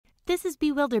This is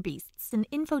Bewilderbeasts, an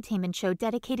infotainment show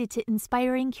dedicated to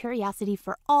inspiring curiosity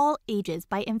for all ages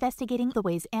by investigating the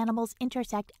ways animals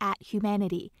intersect at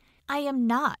humanity. I am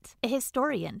not a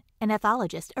historian, an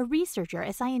ethologist, a researcher,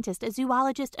 a scientist, a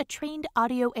zoologist, a trained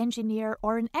audio engineer,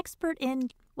 or an expert in,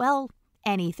 well,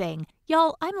 anything.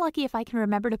 Y'all, I'm lucky if I can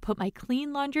remember to put my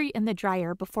clean laundry in the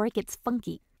dryer before it gets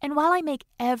funky. And while I make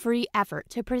every effort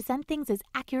to present things as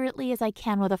accurately as I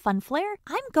can with a fun flair,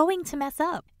 I'm going to mess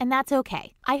up. And that's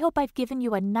okay. I hope I've given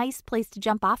you a nice place to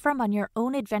jump off from on your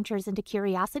own adventures into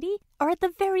curiosity, or at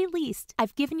the very least,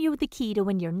 I've given you the key to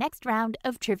win your next round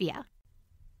of trivia.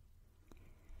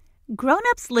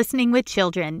 Grown-ups listening with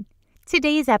children.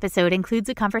 Today's episode includes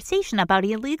a conversation about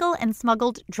illegal and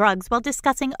smuggled drugs while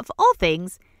discussing, of all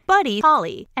things, Buddy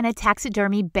Holly and a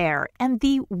taxidermy bear, and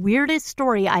the weirdest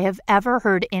story I have ever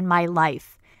heard in my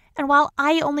life. And while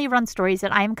I only run stories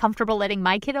that I am comfortable letting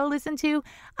my kiddo listen to,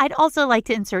 I'd also like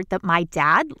to insert that my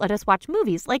dad let us watch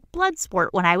movies like Bloodsport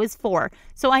when I was 4,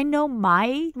 so I know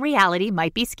my reality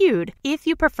might be skewed. If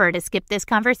you prefer to skip this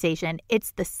conversation,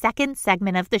 it's the second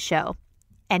segment of the show.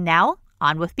 And now,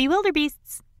 on with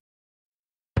Bewilderbeasts.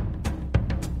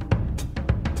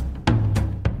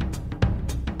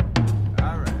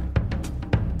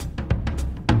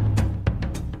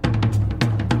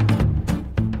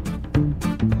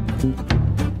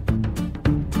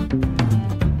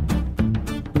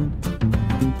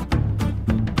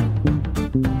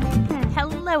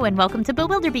 Hello and welcome to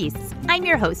Bewilderbeasts. I'm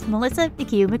your host, Melissa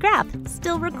McCue-McGrath,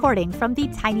 still recording from the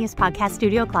tiniest podcast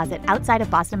studio closet outside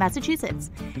of Boston, Massachusetts.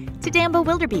 Today on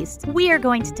Bewilderbeasts, we are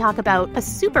going to talk about a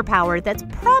superpower that's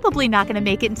probably not going to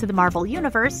make it into the Marvel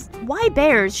Universe, why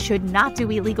bears should not do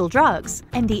illegal drugs,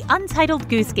 and the Untitled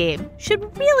Goose Game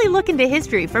should really look into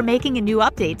history for making a new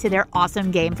update to their awesome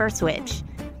game for Switch.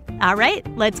 All right,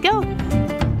 let's go.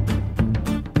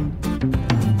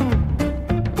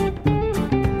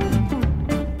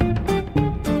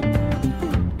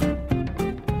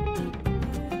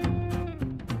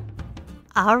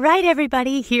 All right,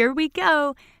 everybody, here we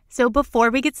go. So before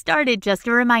we get started, just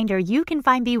a reminder, you can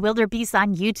find Bewilderbeasts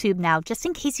on YouTube now, just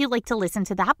in case you like to listen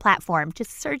to that platform.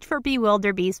 Just search for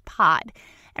BewilderbeastsPod.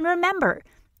 And remember,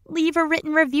 leave a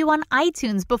written review on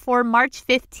iTunes before March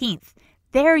 15th.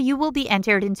 There you will be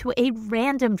entered into a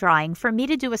random drawing for me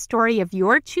to do a story of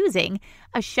your choosing,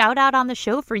 a shout out on the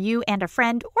show for you and a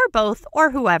friend, or both,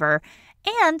 or whoever,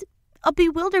 and a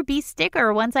Bewilderbeast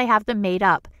sticker once I have them made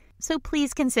up. So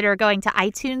please consider going to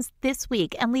iTunes this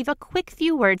week and leave a quick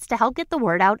few words to help get the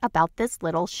word out about this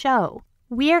little show.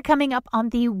 We are coming up on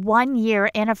the 1-year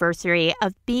anniversary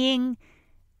of being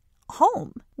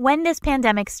home. When this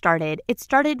pandemic started, it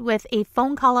started with a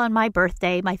phone call on my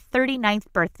birthday, my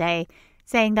 39th birthday,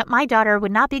 saying that my daughter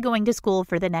would not be going to school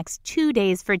for the next 2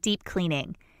 days for deep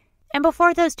cleaning. And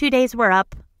before those 2 days were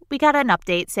up, we got an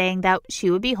update saying that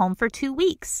she would be home for 2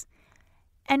 weeks.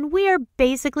 And we are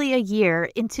basically a year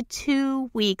into 2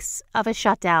 weeks of a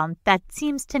shutdown that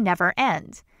seems to never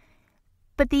end.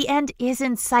 But the end is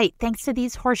in sight thanks to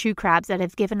these horseshoe crabs that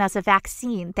have given us a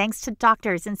vaccine, thanks to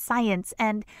doctors and science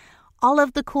and all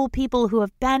of the cool people who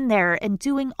have been there and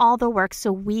doing all the work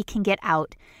so we can get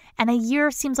out. And a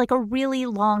year seems like a really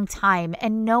long time.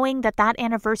 And knowing that that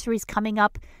anniversary is coming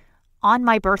up on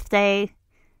my birthday,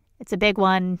 it's a big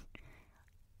one.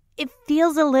 It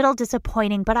feels a little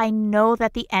disappointing, but I know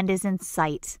that the end is in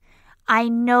sight. I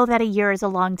know that a year is a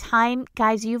long time.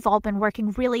 Guys, you've all been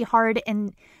working really hard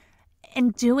and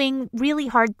doing really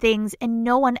hard things, and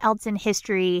no one else in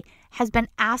history has been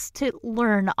asked to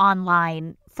learn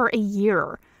online for a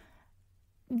year.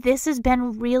 This has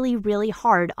been really, really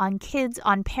hard on kids,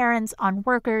 on parents, on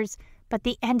workers, but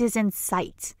the end is in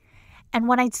sight. And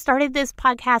when I started this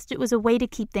podcast, it was a way to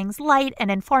keep things light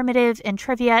and informative and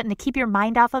trivia and to keep your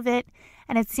mind off of it.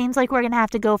 And it seems like we're going to have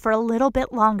to go for a little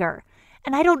bit longer.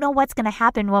 And I don't know what's going to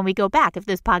happen when we go back, if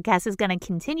this podcast is going to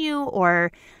continue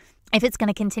or if it's going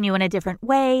to continue in a different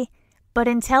way. But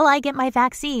until I get my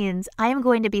vaccines, I am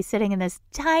going to be sitting in this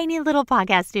tiny little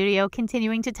podcast studio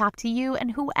continuing to talk to you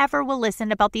and whoever will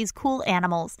listen about these cool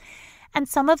animals. And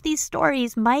some of these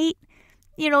stories might...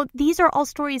 these are all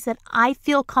stories that I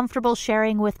feel comfortable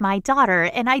sharing with my daughter,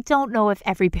 and I don't know if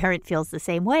every parent feels the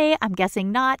same way. I'm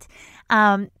guessing not.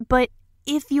 But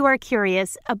if you are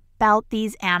curious about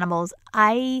these animals,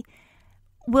 I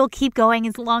will keep going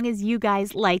as long as you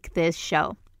guys like this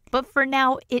show. But for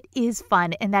now, it is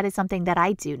fun, and that is something that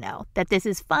I do know, that this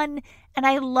is fun, and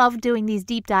I love doing these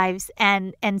deep dives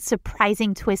and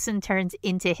surprising twists and turns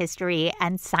into history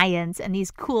and science and these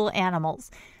cool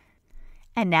animals.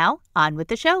 And now, on with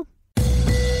the show.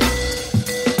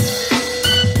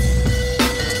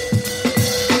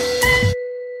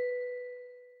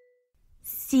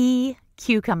 sea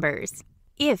cucumbers.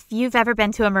 If you've ever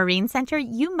been to a marine center,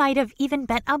 you might have even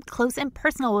been up close and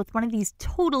personal with one of these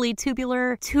totally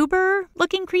tubular,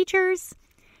 tuber-looking creatures.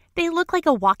 They look like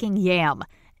a walking yam,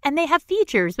 and they have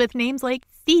features with names like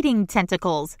feeding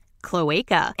tentacles,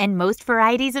 cloaca, and most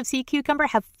varieties of sea cucumber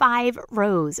have 5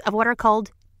 rows of what are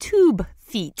called tube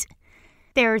feet.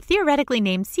 They're theoretically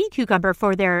named sea cucumber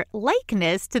for their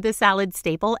likeness to the salad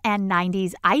staple and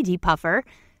 90s ID puffer,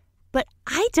 but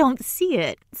I don't see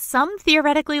it. Some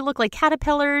theoretically look like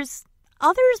caterpillars,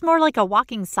 others more like a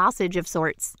walking sausage of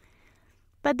sorts.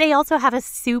 But they also have a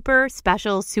super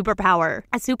special superpower,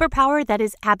 a superpower that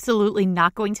is absolutely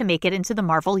not going to make it into the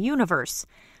Marvel Universe.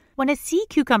 When a sea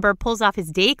cucumber pulls off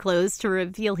his day clothes to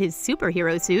reveal his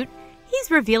superhero suit, he's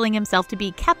revealing himself to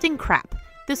be Captain Crap,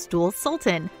 the Stool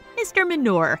Sultan, Mr.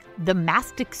 Manure, the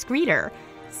Masked Excreter,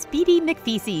 Speedy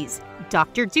McFeces,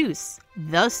 Dr. Deuce,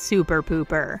 the Super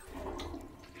Pooper.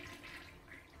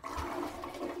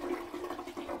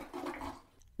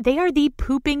 They are the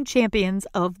pooping champions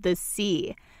of the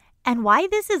sea. And why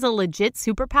this is a legit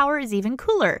superpower is even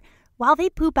cooler. While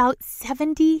they poop out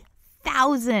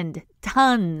 70,000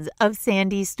 tons of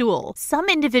sandy stool, some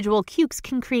individual cukes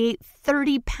can create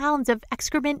 30 pounds of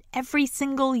excrement every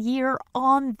single year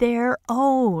on their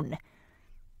own.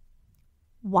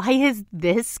 Why is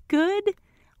this good?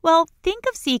 Well, think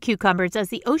of sea cucumbers as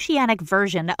the oceanic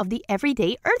version of the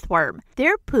everyday earthworm.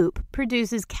 Their poop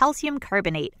produces calcium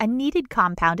carbonate, a needed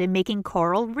compound in making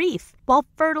coral reef, while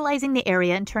fertilizing the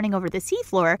area and turning over the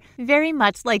seafloor, very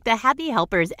much like the happy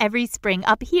helpers every spring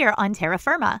up here on terra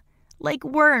firma. Like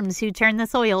worms who turn the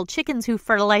soil, chickens who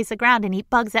fertilize the ground and eat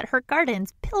bugs that hurt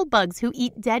gardens, pill bugs who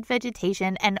eat dead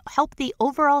vegetation and help the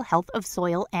overall health of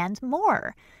soil, and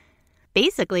more.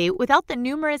 Basically, without the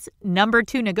numerous number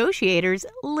 2 negotiators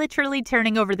literally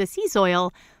turning over the sea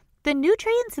soil, the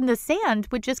nutrients in the sand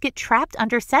would just get trapped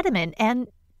under sediment and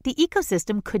the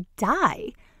ecosystem could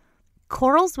die.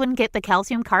 Corals wouldn't get the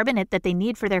calcium carbonate that they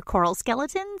need for their coral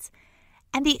skeletons,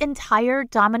 and the entire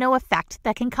domino effect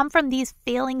that can come from these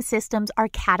failing systems are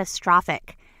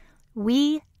catastrophic.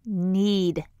 We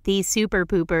need these super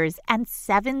poopers, and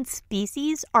 7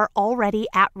 species are already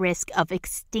at risk of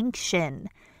extinction.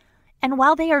 And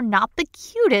while they are not the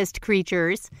cutest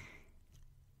creatures,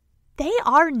 they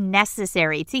are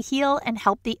necessary to heal and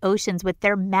help the oceans with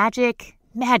their magic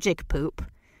poop.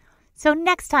 So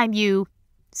next time you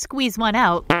squeeze one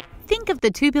out, think of the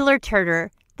tubular turtle,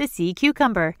 the sea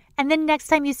cucumber, and then next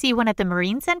time you see one at the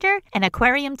Marine Center, an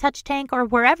aquarium touch tank, or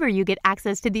wherever you get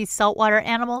access to these saltwater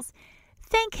animals,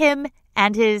 thank him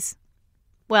and his,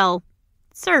 well,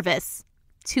 service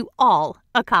to all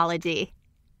ecology.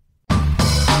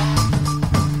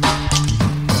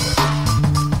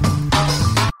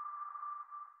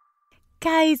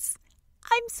 Guys,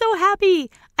 I'm so happy.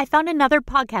 I found another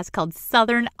podcast called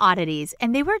Southern Oddities,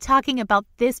 and they were talking about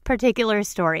this particular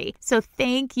story. So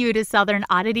thank you to Southern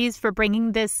Oddities for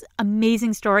bringing this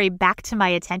amazing story back to my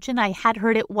attention. I had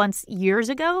heard it once years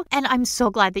ago, and I'm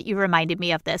so glad that you reminded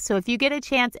me of this. So if you get a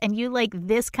chance and you like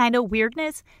this kind of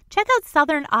weirdness, check out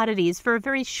Southern Oddities for a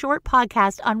very short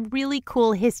podcast on really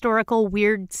cool historical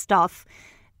weird stuff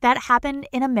that happened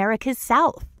in America's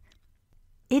South.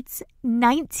 It's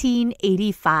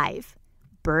 1985.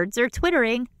 Birds are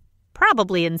twittering,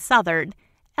 probably in Southern.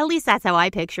 At least that's how I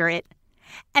picture it.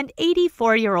 And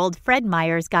 84-year-old Fred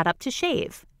Myers got up to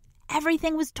shave.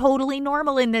 Everything was totally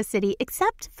normal in this city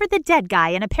except for the dead guy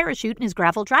in a parachute in his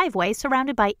gravel driveway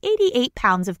surrounded by 88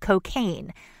 pounds of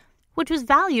cocaine, which was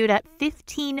valued at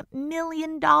 $15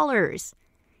 million.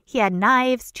 He had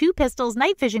knives, 2 pistols,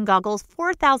 night vision goggles,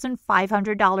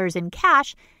 $4,500 in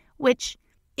cash, which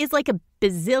is like $1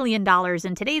 bazillion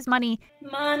in today's money.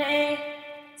 Money,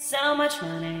 so much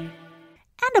money.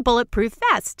 And a bulletproof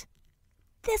vest.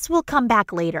 This will come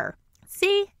back later.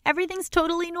 See, everything's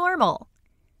totally normal.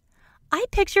 I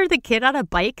picture the kid on a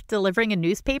bike delivering a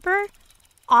newspaper,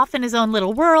 off in his own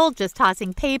little world, just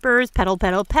tossing papers, pedal,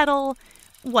 pedal, pedal.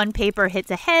 One paper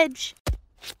hits a hedge.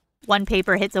 One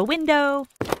paper hits a window.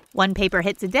 One paper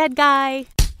hits a dead guy.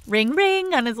 Ring,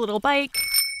 ring on his little bike.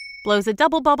 Blows a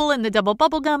double bubble in the double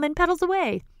bubble gum and pedals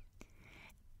away.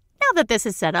 Now that this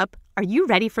is set up, are you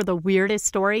ready for the weirdest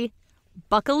story?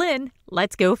 Buckle in.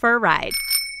 Let's go for a ride.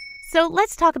 So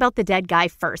let's talk about the dead guy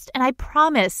first, and I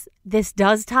promise this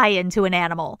does tie into an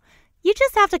animal. You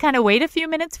just have to kind of wait a few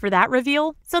minutes for that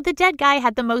reveal. So the dead guy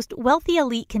had the most wealthy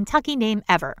elite Kentucky name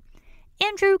ever.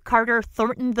 Andrew Carter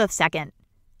Thornton II.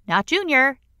 Not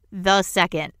Junior, the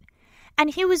second. And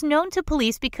he was known to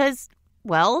police because,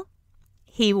 well,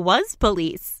 he was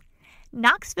police.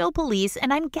 Knoxville police,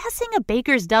 and I'm guessing a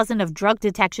baker's dozen of drug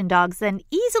detection dogs, then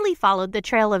easily followed the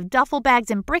trail of duffel bags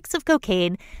and bricks of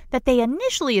cocaine that they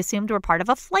initially assumed were part of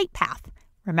a flight path.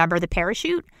 Remember the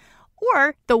parachute?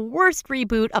 Or the worst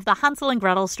reboot of the Hansel and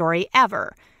Gretel story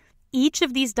ever. Each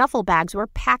of these duffel bags were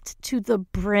packed to the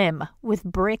brim with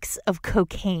bricks of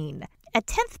cocaine. A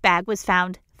 10th bag was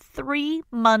found 3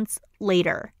 months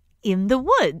later in the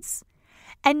woods.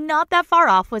 And not that far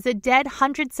off was a dead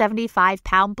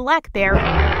 175-pound black bear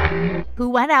who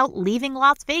went out leaving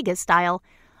Las Vegas style.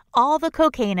 All the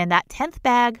cocaine in that 10th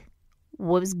bag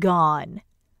was gone.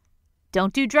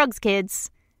 Don't do drugs, kids.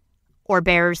 Or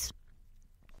bears.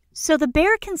 So the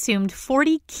bear consumed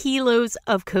 40 kilos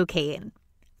of cocaine.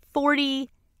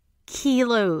 40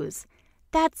 kilos.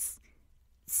 That's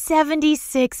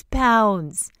 76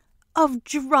 pounds of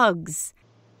drugs.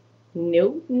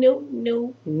 No, no,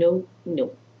 no, no,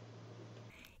 no.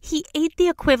 He ate the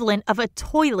equivalent of a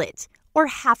toilet, or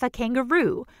half a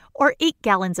kangaroo, or 8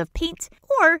 gallons of paint,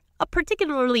 or, a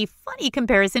particularly funny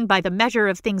comparison by the Measure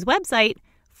of Things website,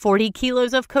 40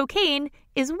 kilos of cocaine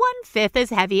is 1/5 as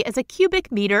heavy as a cubic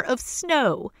meter of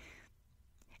snow.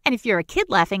 And if you're a kid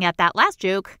laughing at that last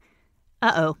joke,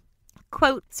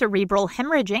 quote, cerebral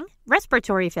hemorrhaging,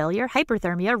 respiratory failure,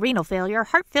 hyperthermia, renal failure,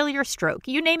 heart failure, stroke.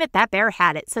 You name it, that bear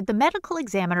had it, said the medical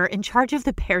examiner in charge of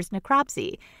the bear's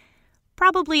necropsy.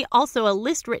 Probably also a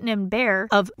list written in bear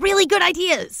of really good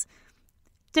ideas.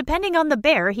 Depending on the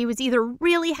bear, he was either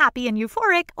really happy and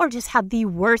euphoric or just had the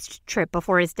worst trip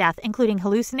before his death, including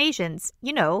hallucinations.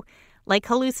 You know, like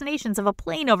hallucinations of a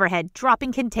plane overhead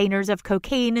dropping containers of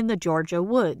cocaine in the Georgia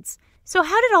woods. So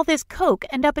how did all this coke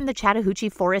end up in the Chattahoochee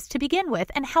Forest to begin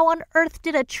with, and how on earth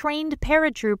did a trained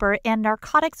paratrooper and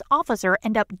narcotics officer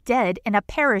end up dead in a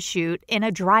parachute in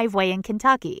a driveway in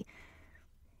Kentucky?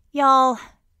 Y'all,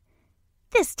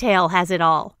 this tale has it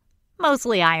all.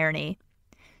 Mostly irony.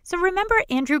 So remember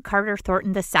Andrew Carter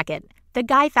Thornton II, the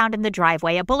guy found in the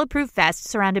driveway, a bulletproof vest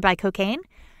surrounded by cocaine?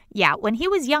 Yeah, when he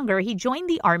was younger, he joined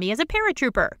the Army as a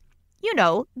paratrooper. You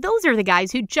know, those are the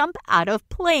guys who jump out of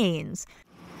planes.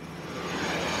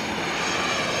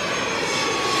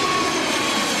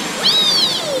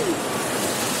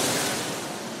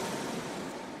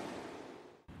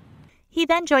 He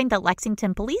then joined the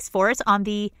Lexington Police Force on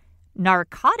the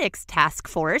Narcotics Task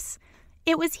Force.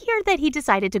 It was here that he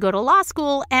decided to go to law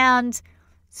school and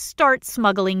start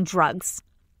smuggling drugs.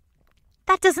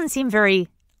 That doesn't seem very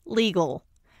legal.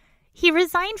 He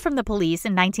resigned from the police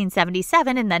in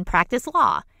 1977 and then practiced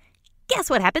law. Guess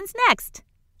what happens next?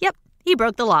 Yep, he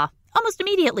broke the law, almost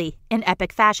immediately, in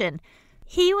epic fashion.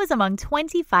 He was among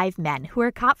 25 men who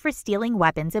were caught for stealing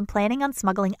weapons and planning on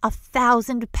smuggling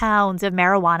 1,000 pounds of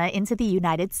marijuana into the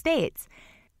United States.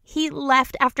 He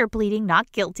left after pleading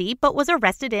not guilty, but was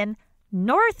arrested in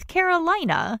North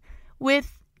Carolina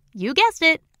with, you guessed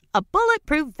it, a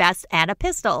bulletproof vest and a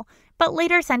pistol, but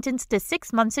later sentenced to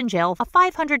 6 months in jail, a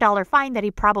 $500 fine that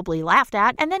he probably laughed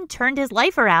at, and then turned his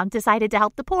life around, decided to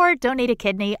help the poor, donate a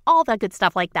kidney, all that good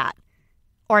stuff like that.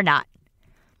 Or not.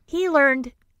 He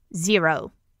learned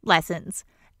 0 lessons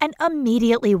and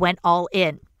immediately went all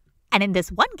in. And in this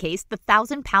one case, the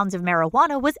 1,000 pounds of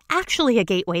marijuana was actually a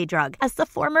gateway drug, as the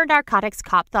former narcotics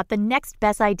cop thought the next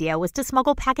best idea was to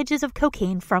smuggle packages of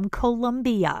cocaine from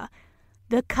Colombia.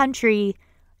 The country,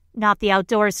 not the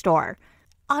outdoor store.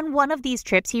 On one of these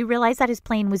trips, he realized that his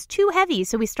plane was too heavy,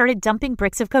 so he started dumping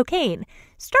bricks of cocaine,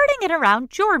 starting in around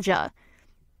Georgia,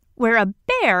 where a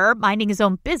bear, minding his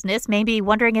own business, may be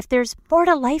wondering if there's more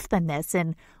to life than this,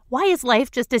 and why is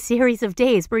life just a series of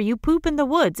days where you poop in the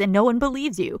woods and no one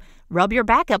believes you, rub your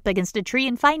back up against a tree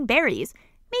and find berries,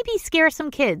 maybe scare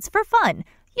some kids for fun,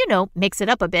 you know, mix it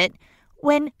up a bit,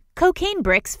 when cocaine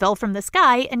bricks fell from the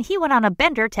sky and he went on a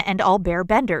bender to end all bear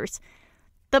benders.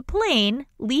 The plane,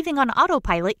 leaving on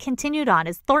autopilot, continued on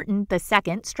as Thornton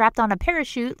II strapped on a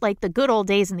parachute like the good old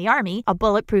days in the Army, a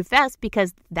bulletproof vest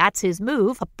because that's his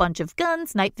move, a bunch of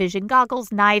guns, night vision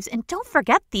goggles, knives, and don't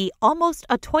forget the almost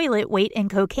a toilet weight in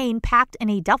cocaine packed in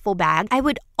a duffel bag. I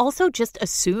would also just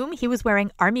assume he was wearing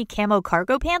Army camo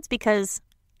cargo pants because,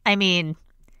 I mean,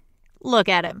 look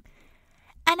at him.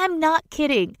 And I'm not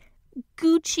kidding.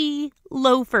 Gucci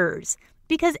loafers.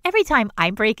 Because every time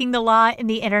I'm breaking the law in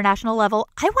the international level,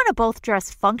 I want to both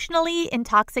dress functionally in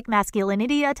toxic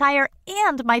masculinity attire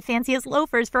and my fanciest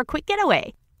loafers for a quick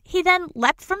getaway. He then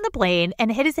leapt from the plane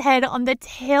and hit his head on the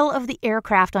tail of the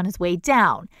aircraft on his way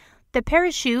down. The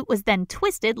parachute was then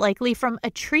twisted, likely from a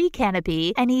tree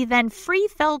canopy, and he then free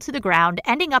fell to the ground,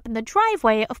 ending up in the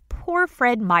driveway of poor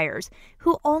Fred Myers,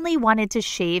 who only wanted to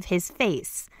shave his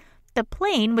face. The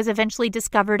plane was eventually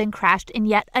discovered and crashed in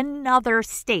yet another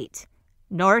state.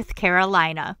 North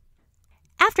Carolina.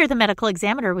 After the medical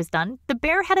examiner was done, the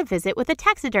bear had a visit with a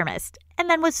taxidermist and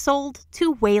then was sold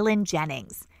to Waylon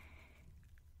Jennings.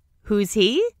 Who's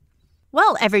he?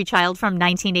 Well, every child from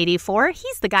 1984,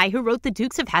 he's the guy who wrote the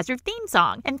Dukes of Hazzard theme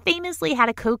song and famously had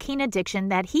a cocaine addiction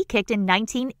that he kicked in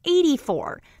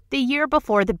 1984, the year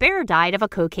before the bear died of a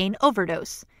cocaine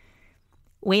overdose.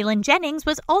 Waylon Jennings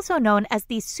was also known as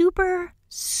the super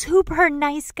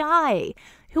nice guy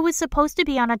who was supposed to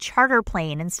be on a charter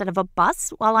plane instead of a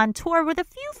bus while on tour with a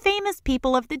few famous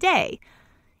people of the day.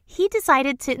 He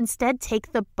decided to instead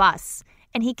take the bus,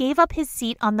 and he gave up his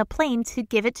seat on the plane to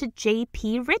give it to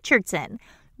J.P. Richardson,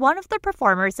 one of the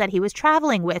performers that he was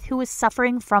traveling with who was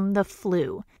suffering from the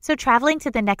flu. So traveling to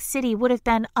the next city would have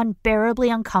been unbearably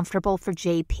uncomfortable for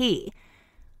J.P.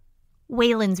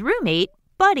 Waylon's roommate,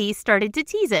 Buddy, started to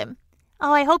tease him.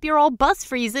 "Oh, I hope your old bus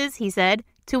freezes," he said,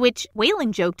 to which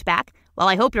Waylon joked back, "Well,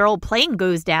 I hope your old plane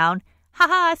goes down.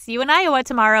 Haha, see you in Iowa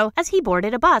tomorrow," as he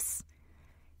boarded a bus.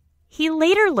 He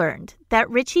later learned that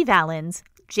Richie Valens,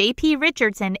 J.P.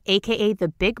 Richardson, a.k.a. the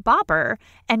Big Bopper,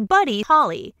 and Buddy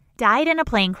Holly died in a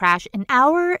plane crash an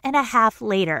hour and a half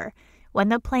later when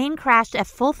the plane crashed at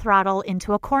full throttle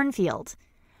into a cornfield,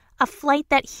 a flight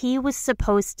that he was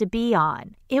supposed to be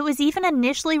on. It was even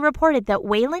initially reported that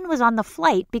Waylon was on the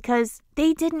flight because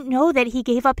they didn't know that he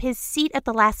gave up his seat at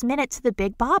the last minute to the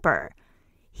Big Bopper.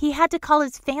 He had to call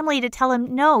his family to tell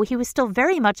him no, he was still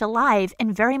very much alive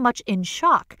and very much in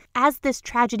shock as this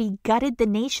tragedy gutted the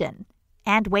nation.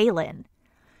 And Waylon.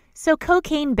 So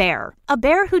Cocaine Bear, a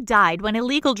bear who died when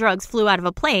illegal drugs flew out of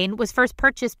a plane, was first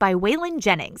purchased by Waylon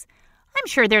Jennings. I'm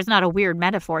sure there's not a weird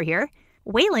metaphor here.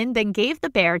 Waylon then gave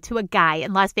the bear to a guy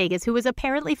in Las Vegas who was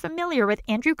apparently familiar with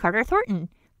Andrew Carter Thornton,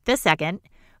 II,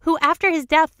 who after his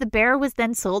death, the bear was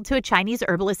then sold to a Chinese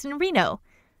herbalist in Reno.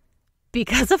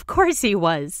 Because of course he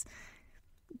was.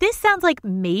 This sounds like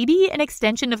maybe an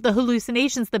extension of the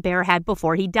hallucinations the bear had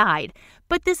before he died,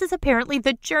 but this is apparently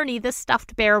the journey the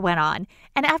stuffed bear went on.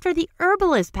 And after the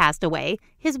herbalist passed away,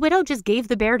 his widow just gave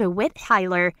the bear to Whit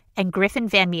Heiler and Griffin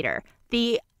Van Meter,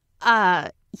 the,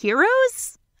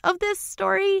 heroes of this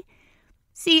story?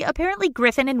 See, apparently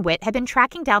Griffin and Whit had been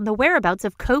tracking down the whereabouts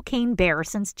of Cocaine Bear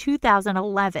since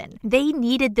 2011. They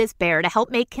needed this bear to help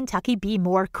make Kentucky be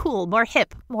more cool, more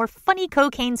hip, more funny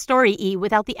cocaine story-y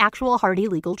without the actual hard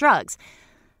illegal drugs.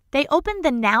 They opened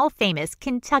the now famous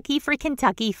Kentucky for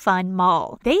Kentucky Fun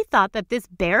Mall. They thought that this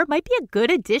bear might be a good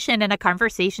addition and a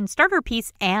conversation starter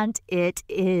piece, and it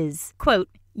is. Quote,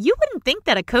 "You wouldn't think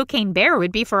that a cocaine bear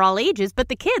would be for all ages, but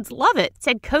the kids love it,"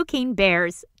 said Cocaine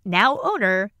Bear's now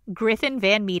owner, Griffin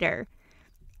Van Meter.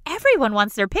 Everyone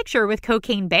wants their picture with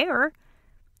Cocaine Bear.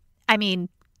 I mean,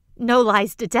 no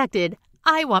lies detected.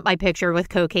 I want my picture with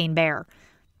Cocaine Bear.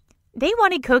 They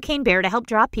wanted Cocaine Bear to help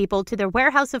draw people to their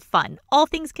warehouse of fun, all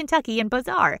things Kentucky and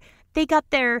Bazaar. They got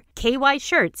their KY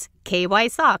shirts, KY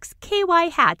socks, KY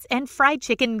hats, and fried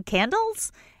chicken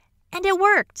candles. And it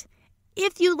worked.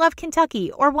 If you love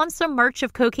Kentucky or want some merch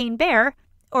of Cocaine Bear,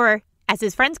 or as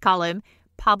his friends call him,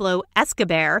 Pablo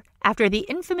Escobar, after the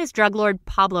infamous drug lord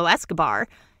Pablo Escobar,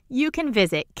 you can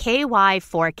visit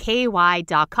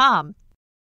ky4ky.com.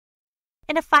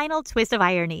 In a final twist of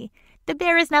irony, the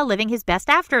bear is now living his best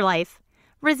afterlife,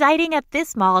 residing at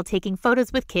this mall, taking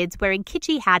photos with kids, wearing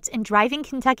kitschy hats, and driving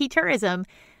Kentucky tourism,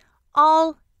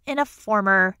 all in a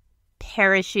former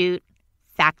parachute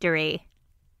factory.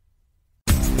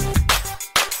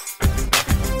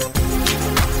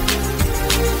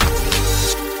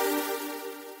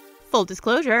 Full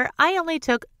disclosure, I only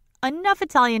took enough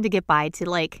Italian to get by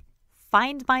to,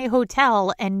 find my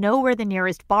hotel and know where the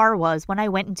nearest bar was when I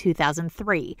went in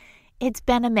 2003. It's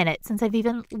been a minute since I've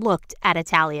even looked at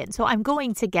Italian, so I'm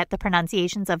going to get the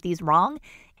pronunciations of these wrong,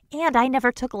 and I never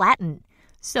took Latin.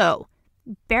 So,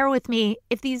 bear with me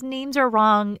if these names are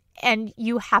wrong and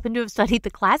you happen to have studied the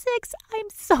classics. I'm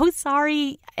so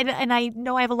sorry, and I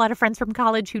know I have a lot of friends from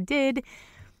college who did.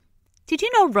 Did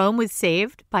you know Rome was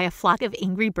saved by a flock of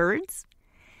angry birds?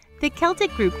 The Celtic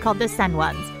group called the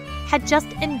Senwans had just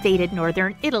invaded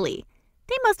northern Italy.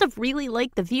 They must have really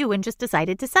liked the view and just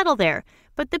decided to settle there.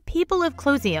 But the people of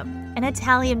Clusium, an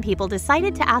Italian people,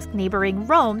 decided to ask neighboring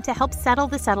Rome to help settle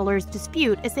the settlers'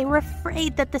 dispute as they were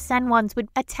afraid that the Senwans would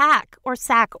attack or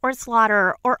sack or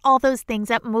slaughter or all those things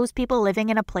that most people living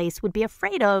in a place would be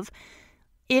afraid of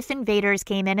if invaders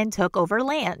came in and took over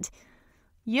land.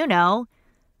 You know,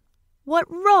 what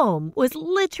Rome was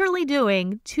literally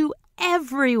doing to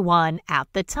everyone at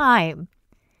the time.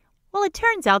 Well, it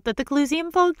turns out that the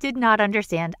Clusium folk did not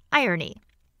understand irony.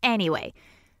 Anyway,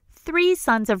 3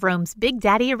 sons of Rome's big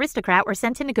daddy aristocrat were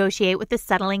sent to negotiate with the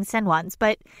settling Senwans,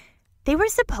 but they were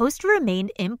supposed to remain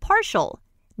impartial.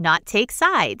 not take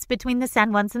sides between the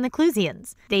Senwans and the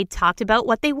Clusians. They talked about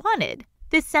what they wanted.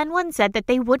 The Senwans said that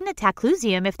they wouldn't attack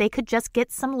Clusium if they could just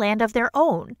get some land of their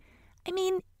own. I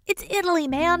mean, it's Italy,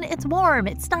 man. It's warm,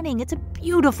 it's stunning, it's a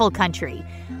beautiful country.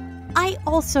 I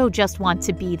also just want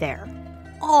to be there.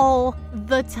 All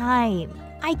the time.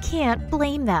 I can't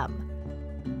blame them.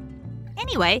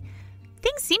 Anyway,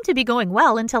 things seemed to be going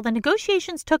well until the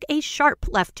negotiations took a sharp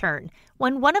left turn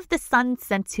when one of the sons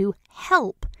sent to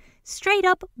help straight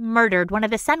up murdered one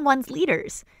of the Senwans'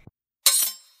 leaders.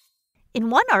 In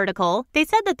one article, they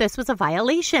said that this was a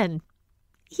violation.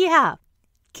 Yeah,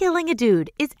 killing a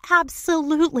dude is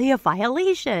absolutely a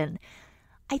violation.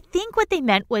 I think what they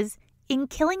meant was in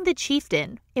killing the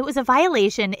chieftain, it was a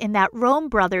violation in that Rome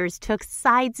brothers took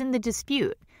sides in the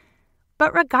dispute.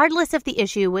 But regardless if the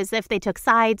issue was if they took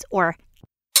sides or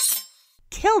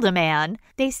killed a man,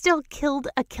 they still killed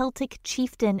a Celtic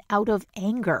chieftain out of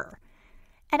anger.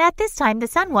 And at this time, the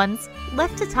Senwans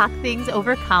left to talk things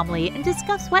over calmly and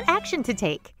discuss what action to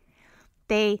take.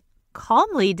 They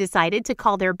calmly decided to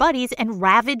call their buddies and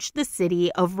ravage the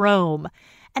city of Rome.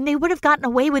 And they would have gotten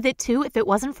away with it too if it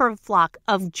wasn't for a flock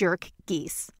of jerk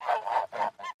geese.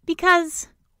 Because,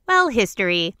 well,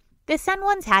 history. The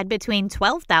Senwans had between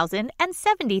 12,000 and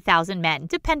 70,000 men,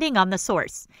 depending on the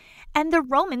source. And the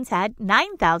Romans had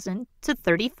 9,000 to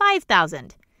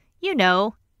 35,000. You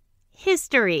know,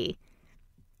 history.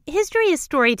 History is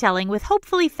storytelling with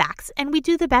hopefully facts, and we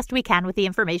do the best we can with the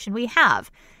information we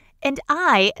have. And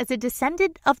I, as a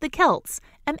descendant of the Celts,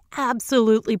 am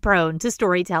absolutely prone to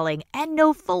storytelling and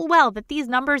know full well that these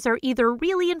numbers are either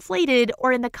really inflated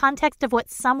or in the context of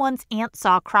what someone's aunt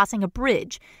saw crossing a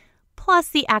bridge, plus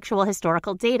the actual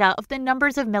historical data of the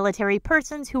numbers of military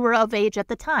persons who were of age at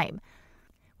the time.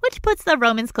 Which puts the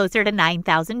Romans closer to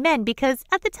 9,000 men because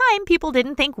at the time people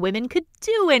didn't think women could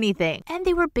do anything, and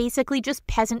they were basically just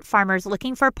peasant farmers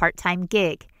looking for a part-time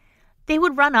gig. They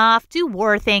would run off, do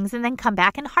war things, and then come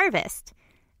back and harvest.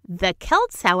 The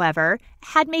Celts, however,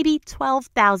 had maybe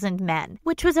 12,000 men,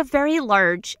 which was a very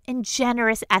large and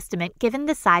generous estimate given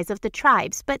the size of the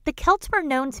tribes, but the Celts were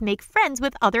known to make friends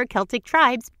with other Celtic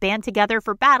tribes, band together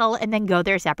for battle, and then go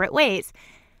their separate ways.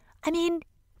 I mean,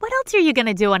 what else are you going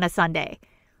to do on a Sunday?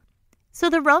 So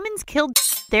the Romans killed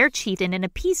their chieftain in a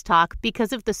peace talk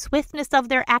because of the swiftness of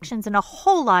their actions and a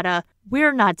whole lot of,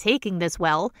 we're not taking this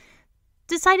well,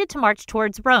 decided to march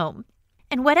towards Rome.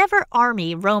 And whatever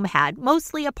army Rome had,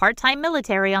 mostly a part-time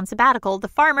military on sabbatical, the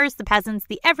farmers, the peasants,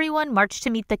 the everyone marched to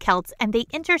meet the Celts, and they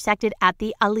intersected at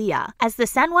the Alia. As the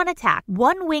Senwan attacked,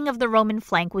 one wing of the Roman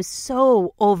flank was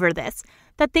so over this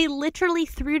that they literally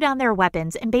threw down their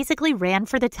weapons and basically ran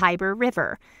for the Tiber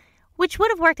River, which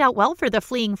would have worked out well for the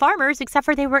fleeing farmers, except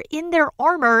for they were in their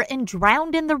armor and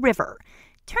drowned in the river.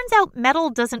 Turns out metal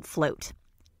doesn't float.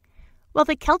 Well,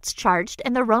 the Celts charged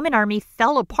and the Roman army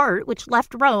fell apart, which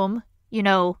left Rome,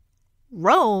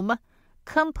 Rome,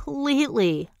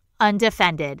 completely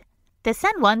undefended. The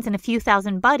Senwans and a few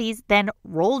thousand buddies then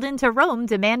rolled into Rome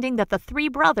demanding that the three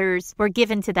brothers were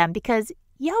given to them because,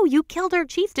 you killed our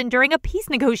chieftain during a peace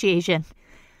negotiation.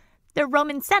 The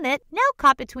Roman Senate, now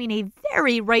caught between a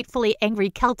very rightfully angry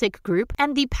Celtic group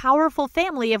and the powerful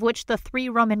family of which the three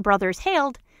Roman brothers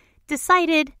hailed,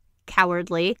 decided,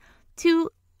 cowardly, to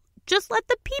just let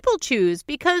the people choose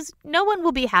because no one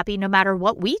will be happy no matter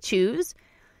what we choose.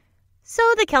 So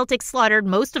the Celtics slaughtered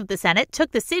most of the Senate,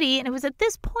 took the city, and it was at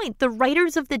this point the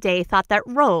writers of the day thought that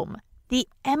Rome, the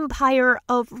Empire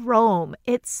of Rome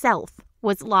itself,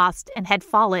 was lost and had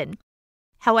fallen.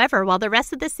 However, while the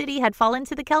rest of the city had fallen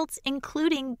to the Celts,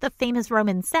 including the famous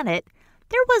Roman Senate,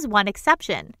 there was one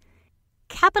exception,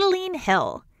 Capitoline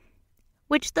Hill,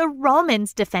 which the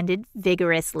Romans defended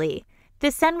vigorously. The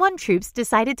Senwan troops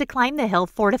decided to climb the hill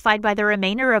fortified by the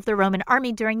remainder of the Roman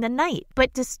army during the night,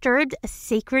 but disturbed a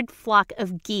sacred flock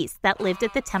of geese that lived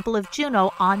at the temple of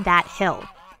Juno on that hill.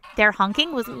 Their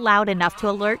honking was loud enough to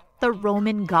alert the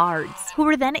Roman guards, who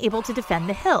were then able to defend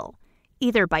the hill,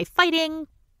 either by fighting,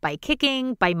 by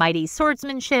kicking, by mighty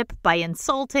swordsmanship, by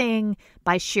insulting,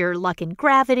 by sheer luck and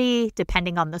gravity,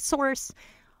 depending on the source.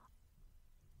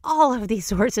 All of these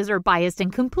sources are biased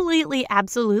and completely,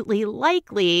 absolutely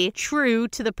likely true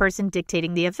to the person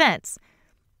dictating the events.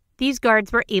 These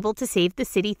guards were able to save the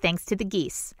city thanks to the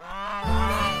geese.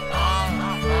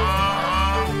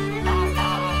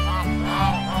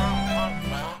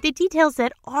 The details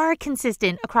that are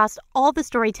consistent across all the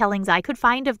storytellings I could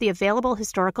find of the available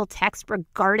historical text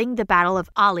regarding the Battle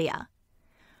of Alia.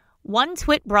 One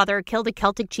twit brother killed a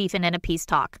Celtic chieftain in a peace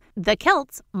talk. The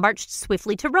Celts marched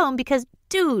swiftly to Rome because,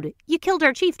 dude, you killed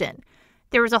our chieftain.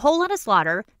 There was a whole lot of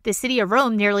slaughter. The city of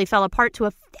Rome nearly fell apart to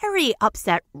a very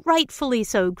upset, rightfully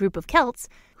so, group of Celts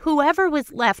Whoever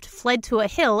was left fled to a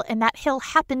hill, and that hill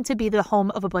happened to be the home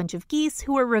of a bunch of geese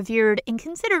who were revered and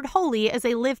considered holy as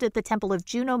they lived at the temple of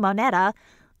Juno Moneta,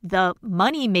 the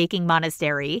money-making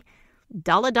monastery.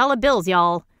 $dollar bills,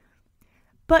 y'all.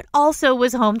 But also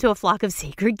was home to a flock of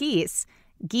sacred geese.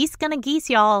 Geese gonna geese,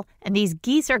 y'all, and these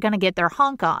geese are gonna get their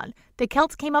honk on. The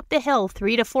Celts came up the hill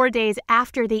 3 to 4 days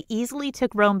after they easily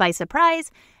took Rome by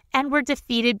surprise and were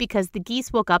defeated because the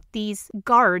geese woke up these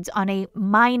guards on a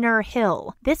minor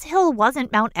hill. This hill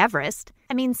wasn't Mount Everest.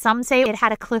 I mean, some say it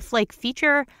had a cliff-like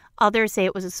feature. Others say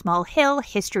it was a small hill.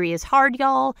 History is hard,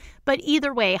 y'all. But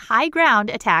either way, high ground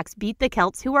attacks beat the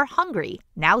Celts, who were hungry,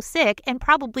 now sick, and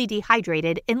probably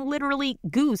dehydrated, and literally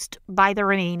goosed by the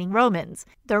remaining Romans.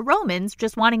 The Romans,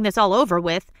 just wanting this all over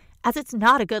with, as it's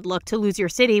not a good look to lose your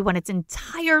city when it's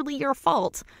entirely your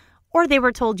fault, or they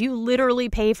were told you literally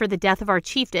pay for the death of our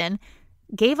chieftain,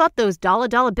 gave up those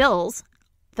 $dollar bills,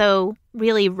 though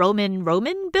really Roman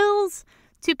bills,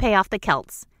 to pay off the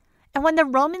Celts. And when the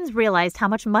Romans realized how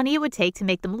much money it would take to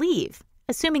make them leave,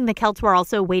 assuming the Celts were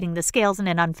also weighting the scales in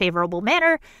an unfavorable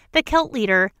manner, the Celt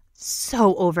leader,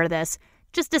 so over this,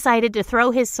 just decided to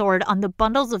throw his sword on the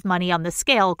bundles of money on the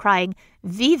scale, crying,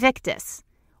 "Vi victis,"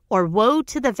 or "Woe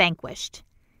to the vanquished."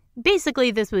 Basically,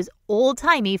 this was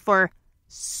old-timey for,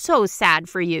 "So sad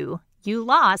for you. You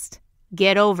lost.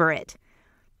 Get over it."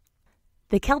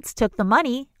 The Celts took the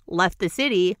money, left the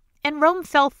city, and Rome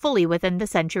fell fully within the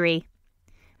century.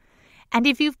 And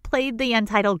if you've played the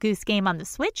Untitled Goose Game on the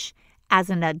Switch, as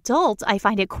an adult, I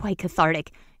find it quite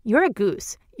cathartic. You're a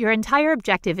goose. Your entire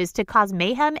objective is to cause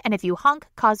mayhem, and if you honk,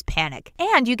 cause panic.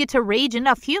 And you get to rage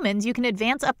enough humans, you can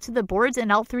advance up to the boards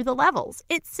and out through the levels.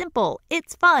 It's simple.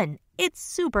 It's fun. It's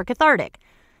super cathartic.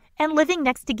 And living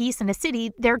next to geese in a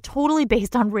city, they're totally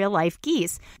based on real-life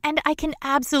geese. And I can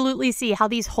absolutely see how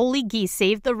these holy geese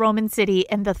saved the Roman city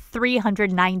in the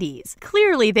 390s.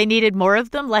 Clearly, they needed more of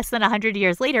them less than 100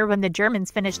 years later when the Germans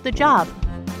finished the job.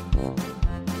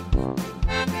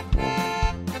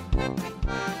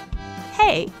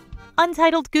 Hey,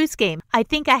 Untitled Goose Game. I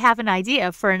think I have an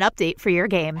idea for an update for your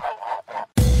game.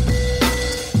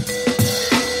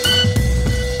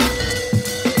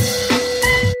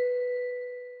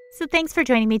 So thanks for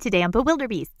joining me today on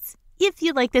Bewilderbeasts. If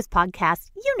you like this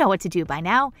podcast, you know what to do by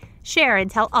now. Share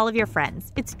and tell all of your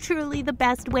friends. It's truly the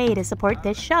best way to support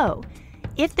this show.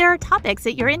 If there are topics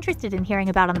that you're interested in hearing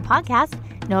about on the podcast,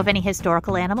 know of any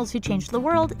historical animals who changed the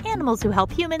world, animals who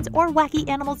help humans, or wacky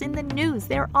animals in the news,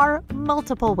 there are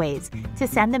multiple ways to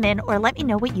send them in or let me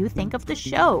know what you think of the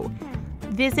show.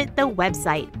 Visit the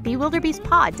website,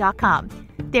 BewilderbeastsPod.com.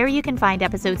 There you can find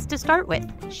episodes to start with,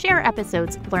 share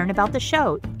episodes, learn about the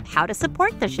show, how to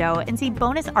support the show, and see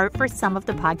bonus art for some of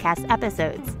the podcast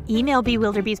episodes. Email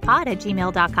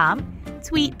BewilderbeastPod@gmail.com.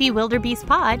 Tweet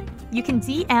BewilderbeastPod. You can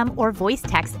DM or voice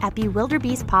text at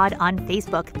BewilderbeastPod on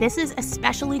Facebook. This is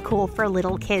especially cool for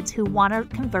little kids who want to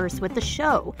converse with the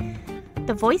show.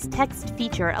 The voice text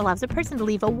feature allows a person to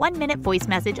leave a 1-minute voice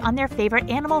message on their favorite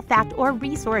animal fact or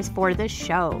resource for the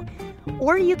show.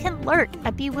 Or you can lurk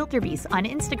at BewilderBeast on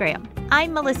Instagram.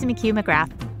 I'm Melissa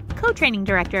McCue-McGrath, co-training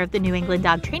director of the New England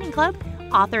Dog Training Club,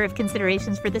 author of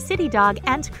Considerations for the City Dog,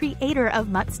 and creator of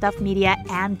Mutt Stuff Media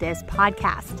and this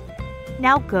podcast.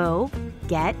 Now go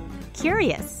get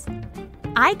curious.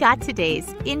 I got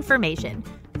today's information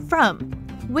from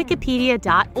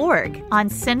Wikipedia.org on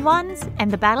Sinwans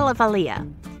and the Battle of Alea,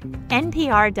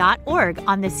 NPR.org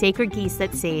on the sacred geese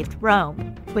that saved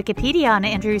Rome, Wikipedia on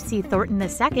Andrew C. Thornton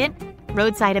II,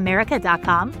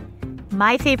 RoadsideAmerica.com,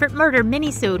 My Favorite Murder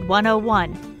Minisode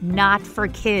 101, Not for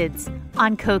Kids,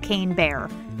 on Cocaine Bear,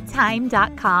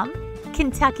 Time.com,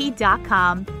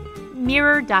 Kentucky.com,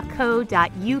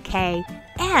 Mirror.co.uk,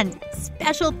 and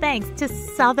special thanks to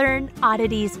Southern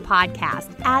Oddities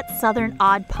Podcast at Southern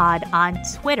Odd Pod on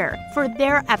Twitter for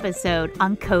their episode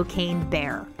on Cocaine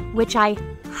Bear, which I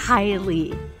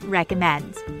highly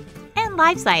recommend, and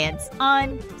Live Science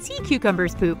on Sea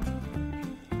Cucumbers Poop.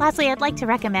 Lastly, I'd like to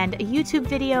recommend a YouTube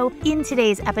video in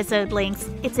today's episode links.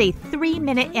 It's a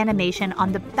 3-minute animation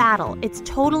on the battle. It's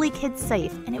totally kid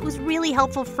safe, and it was really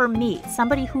helpful for me,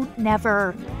 somebody who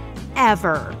never,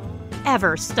 ever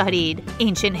studied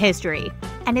ancient history.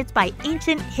 And it's by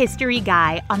Ancient History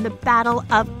Guy on the Battle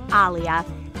of Alea,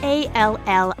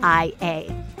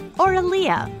 Allia, or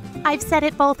Alea. I've said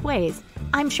it both ways.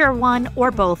 I'm sure one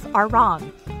or both are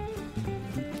wrong.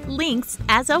 Links,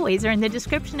 as always, are in the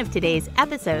description of today's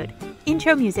episode.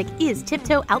 Intro music is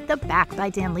Tiptoe Out the Back by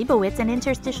Dan Leibowitz, and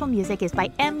interstitial music is by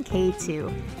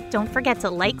MK2. Don't forget to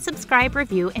like, subscribe,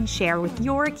 review, and share with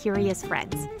your curious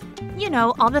friends. You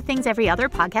know, all the things every other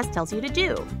podcast tells you to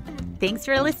do. Thanks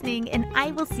for listening, and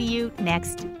I will see you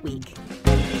next week.